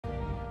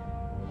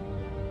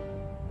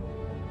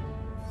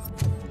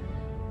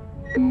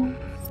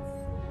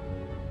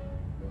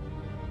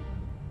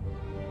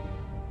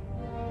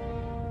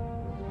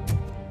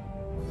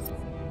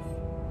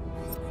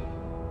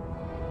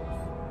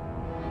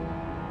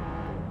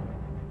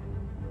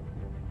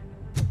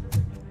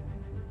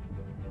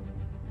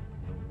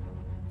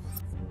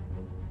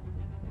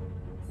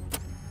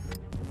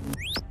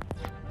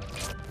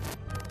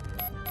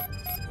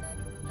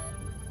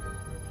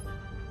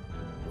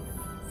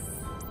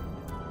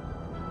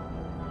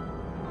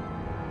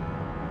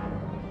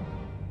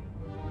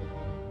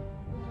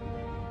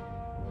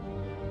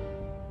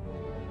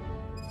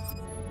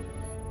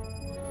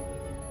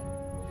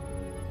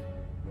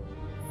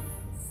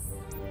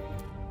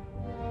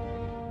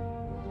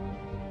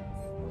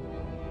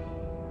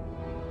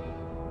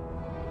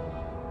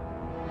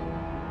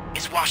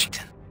It's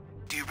Washington.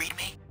 Do you read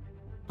me?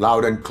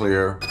 Loud and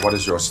clear. What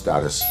is your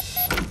status?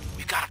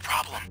 We've got a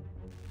problem.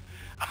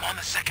 I'm on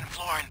the second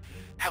floor and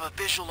have a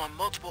visual on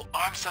multiple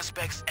armed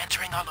suspects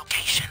entering our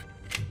location.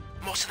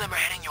 Most of them are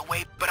heading your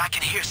way, but I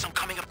can hear some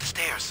coming up the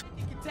stairs.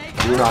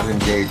 Do not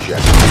engage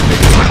yet.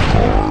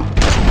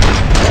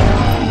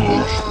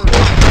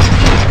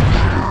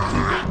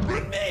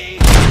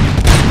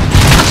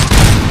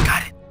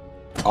 Got it.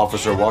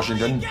 Officer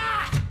Washington?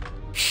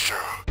 Sure.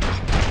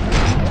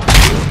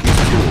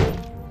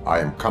 I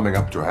am coming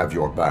up to have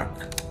your back.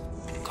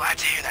 Glad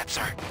to hear that,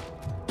 sir.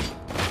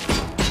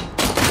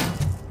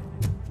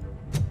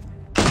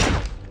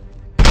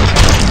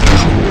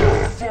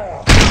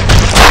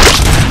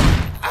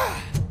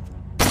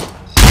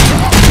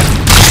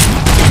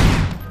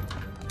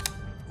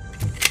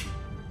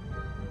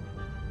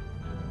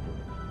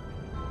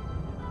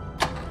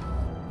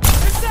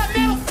 It's that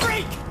metal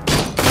freak!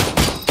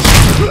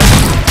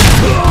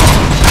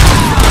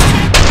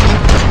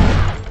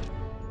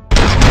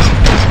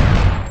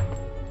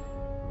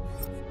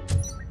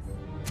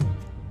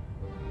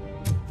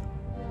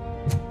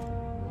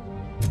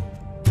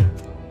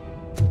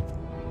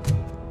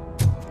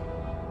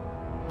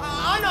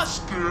 I'm not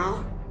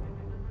scared.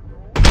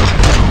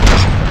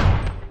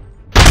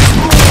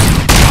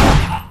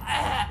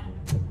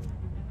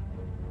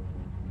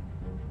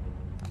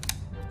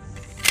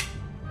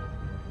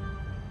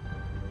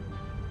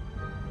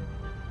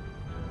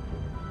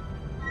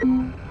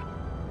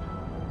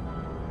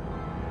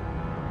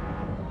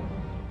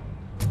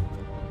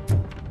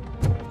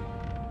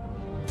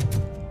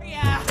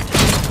 Yeah.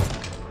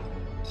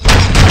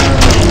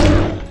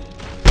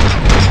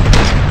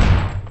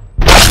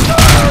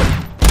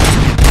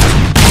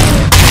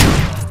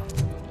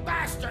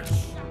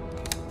 Bastards!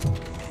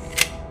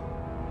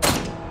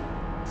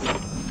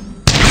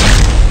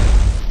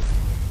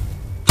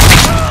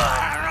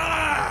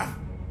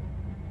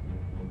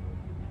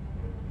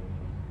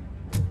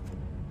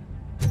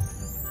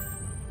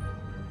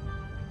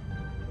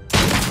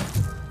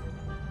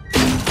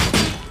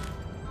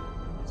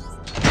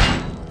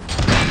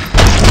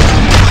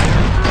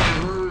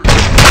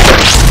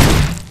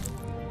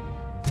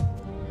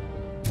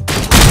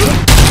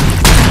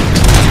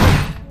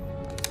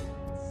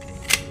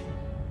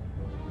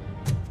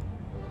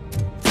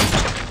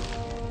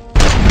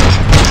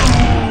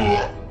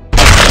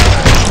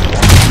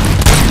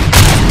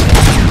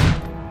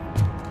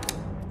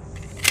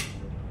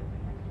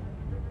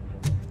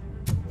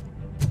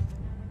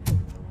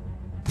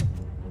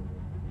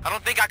 I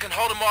don't think I can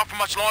hold him off for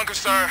much longer,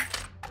 sir.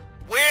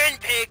 We're in,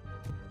 pig.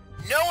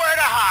 Nowhere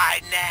to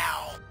hide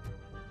now.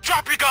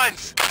 Drop your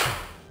guns!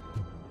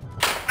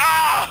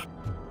 Ah!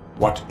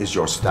 What is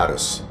your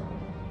status?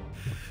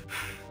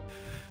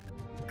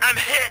 I'm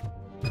hit.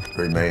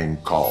 Remain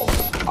calm.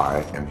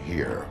 I am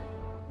here.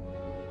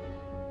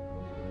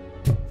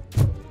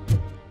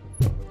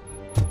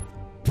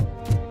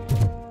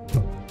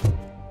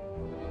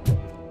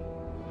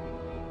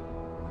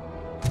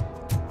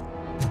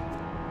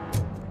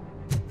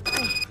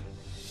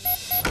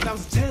 That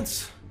was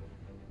tense.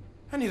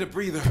 I need a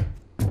breather.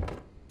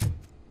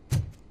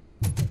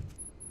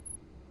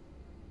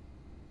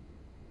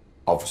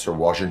 Officer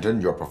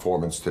Washington, your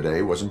performance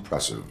today was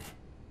impressive.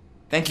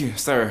 Thank you,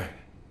 sir.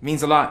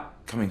 Means a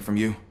lot coming from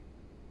you.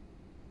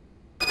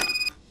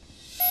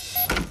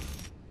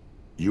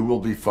 You will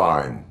be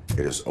fine.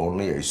 It is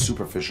only a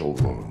superficial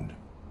wound.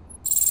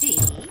 See?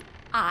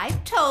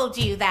 I've told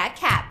you that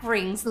cat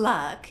brings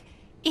luck.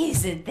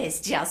 Isn't this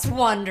just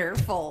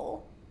wonderful?